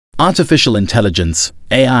Artificial intelligence,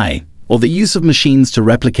 AI, or the use of machines to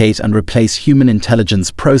replicate and replace human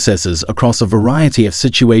intelligence processes across a variety of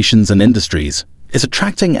situations and industries, is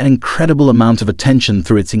attracting an incredible amount of attention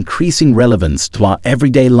through its increasing relevance to our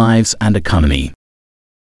everyday lives and economy.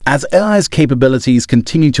 As AI's capabilities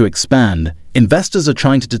continue to expand, investors are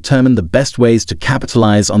trying to determine the best ways to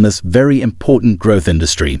capitalize on this very important growth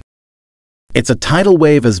industry. It's a tidal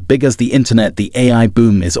wave as big as the internet. The AI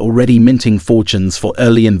boom is already minting fortunes for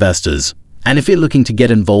early investors. And if you're looking to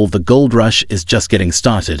get involved, the gold rush is just getting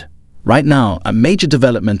started. Right now, a major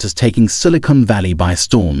development is taking Silicon Valley by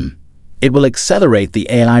storm. It will accelerate the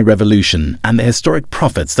AI revolution and the historic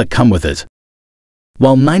profits that come with it.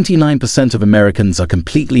 While 99% of Americans are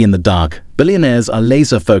completely in the dark, billionaires are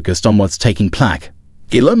laser-focused on what's taking place.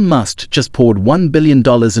 Elon Musk just poured $1 billion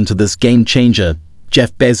into this game changer.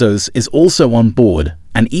 Jeff Bezos is also on board,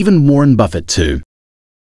 and even Warren Buffett too.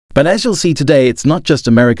 But as you'll see today, it's not just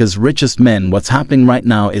America's richest men. What's happening right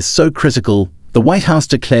now is so critical, the White House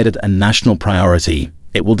declared it a national priority.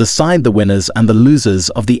 It will decide the winners and the losers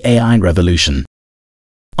of the AI revolution.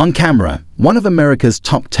 On camera, one of America's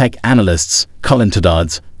top tech analysts, Colin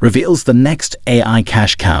Toddards, reveals the next AI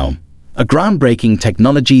cash cow, a groundbreaking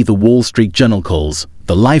technology the Wall Street Journal calls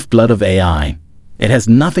the lifeblood of AI. It has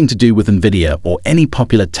nothing to do with NVIDIA or any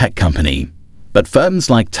popular tech company, but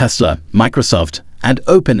firms like Tesla, Microsoft, and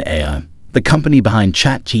OpenAI, the company behind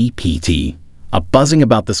ChatGPT, are buzzing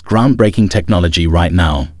about this groundbreaking technology right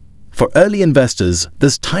now. For early investors,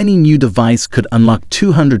 this tiny new device could unlock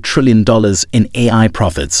 $200 trillion in AI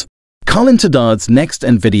profits. Colin Toddards' next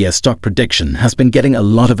NVIDIA stock prediction has been getting a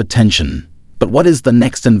lot of attention. But what is the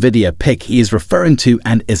next NVIDIA pick he is referring to,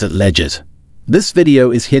 and is it legit? This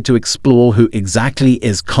video is here to explore who exactly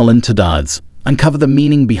is Colin Toddards, uncover the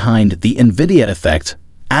meaning behind the NVIDIA effect,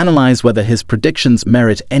 analyze whether his predictions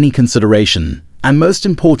merit any consideration, and most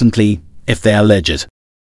importantly, if they are legit.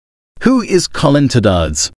 Who is Colin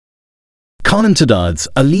Toddards? Colin Toddards,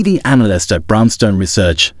 a leading analyst at Brownstone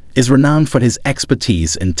Research, is renowned for his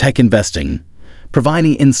expertise in tech investing,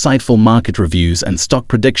 providing insightful market reviews and stock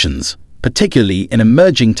predictions, particularly in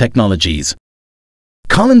emerging technologies.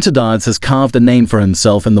 Colin Toddards has carved a name for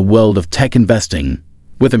himself in the world of tech investing.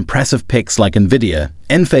 With impressive picks like NVIDIA,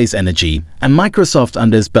 Enphase Energy, and Microsoft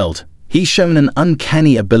under his belt, he's shown an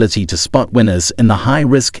uncanny ability to spot winners in the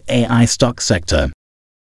high-risk AI stock sector.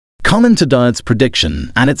 Colin Toddards'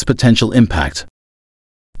 prediction and its potential impact.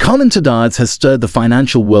 Colin Toddards has stirred the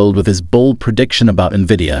financial world with his bold prediction about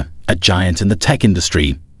NVIDIA, a giant in the tech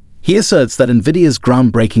industry. He asserts that NVIDIA's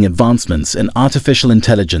groundbreaking advancements in artificial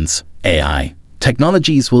intelligence, AI,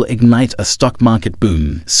 technologies will ignite a stock market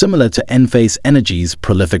boom similar to Enphase Energy's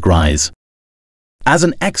prolific rise. As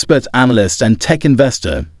an expert analyst and tech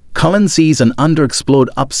investor, Colin sees an underexplored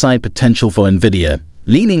upside potential for NVIDIA,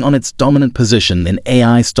 leaning on its dominant position in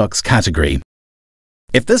AI stocks category.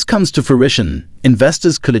 If this comes to fruition,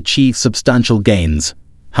 investors could achieve substantial gains.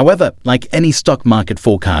 However, like any stock market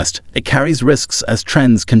forecast, it carries risks as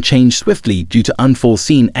trends can change swiftly due to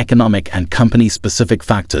unforeseen economic and company-specific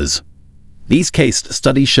factors. These case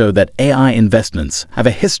studies show that AI investments have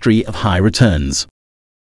a history of high returns.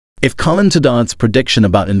 If Colin Toddards' prediction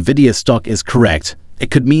about NVIDIA stock is correct,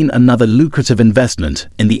 it could mean another lucrative investment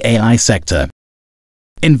in the AI sector.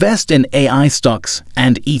 Invest in AI stocks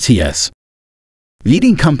and ETFs.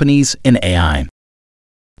 Leading companies in AI.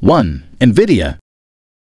 1. NVIDIA.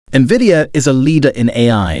 NVIDIA is a leader in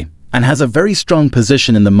AI and has a very strong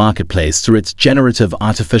position in the marketplace through its generative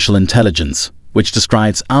artificial intelligence, which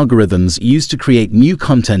describes algorithms used to create new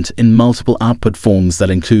content in multiple output forms that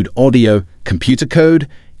include audio, computer code,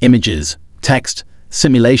 images, text,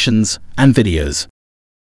 simulations, and videos.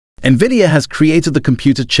 NVIDIA has created the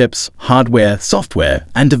computer chips, hardware, software,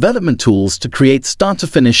 and development tools to create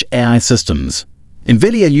start-to-finish AI systems.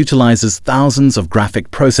 NVIDIA utilizes thousands of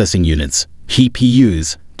graphic processing units,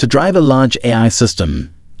 GPUs, to drive a large AI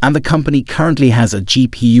system, and the company currently has a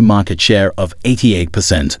GPU market share of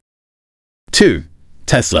 88%. 2.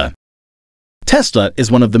 Tesla. Tesla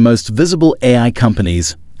is one of the most visible AI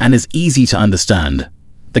companies and is easy to understand.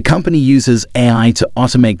 The company uses AI to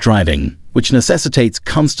automate driving, which necessitates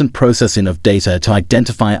constant processing of data to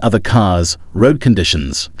identify other cars, road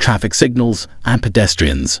conditions, traffic signals, and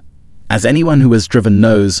pedestrians. As anyone who has driven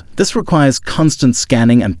knows, this requires constant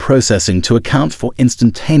scanning and processing to account for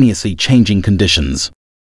instantaneously changing conditions.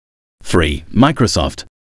 3. Microsoft.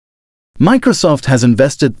 Microsoft has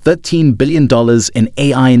invested $13 billion in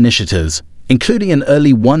AI initiatives, including an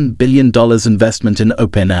early $1 billion investment in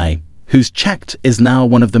OpenAI, whose checked is now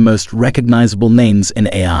one of the most recognizable names in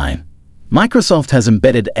AI. Microsoft has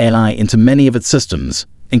embedded AI into many of its systems,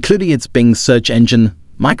 including its Bing search engine,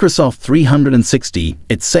 Microsoft 360,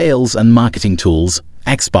 its sales and marketing tools,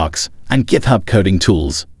 Xbox, and GitHub coding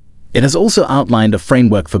tools. It has also outlined a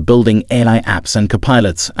framework for building AI apps and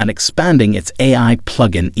copilots and expanding its AI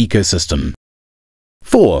plugin ecosystem.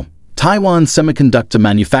 4. Taiwan Semiconductor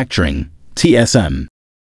Manufacturing, TSM.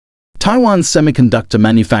 Taiwan Semiconductor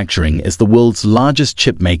Manufacturing is the world's largest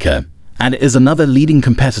chip maker and is another leading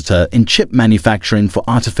competitor in chip manufacturing for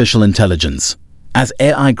artificial intelligence. As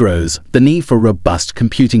AI grows, the need for robust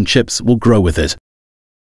computing chips will grow with it.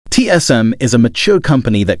 TSM is a mature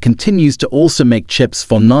company that continues to also make chips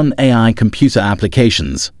for non-AI computer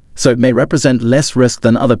applications, so it may represent less risk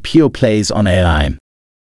than other pure plays on AI.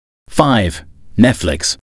 5.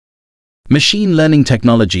 Netflix. Machine learning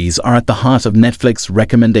technologies are at the heart of Netflix's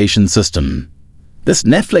recommendation system. This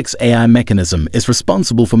Netflix AI mechanism is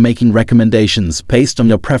responsible for making recommendations based on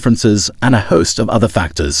your preferences and a host of other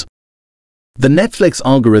factors. The Netflix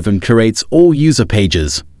algorithm curates all user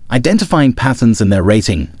pages, identifying patterns in their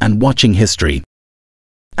rating and watching history.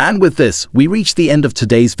 And with this, we reach the end of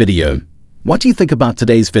today's video. What do you think about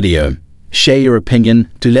today's video? Share your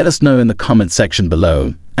opinion to let us know in the comment section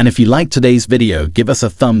below. And if you liked today's video, give us a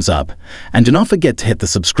thumbs up. And do not forget to hit the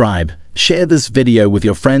subscribe, share this video with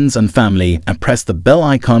your friends and family, and press the bell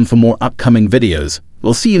icon for more upcoming videos.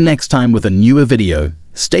 We'll see you next time with a newer video.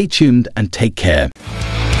 Stay tuned and take care.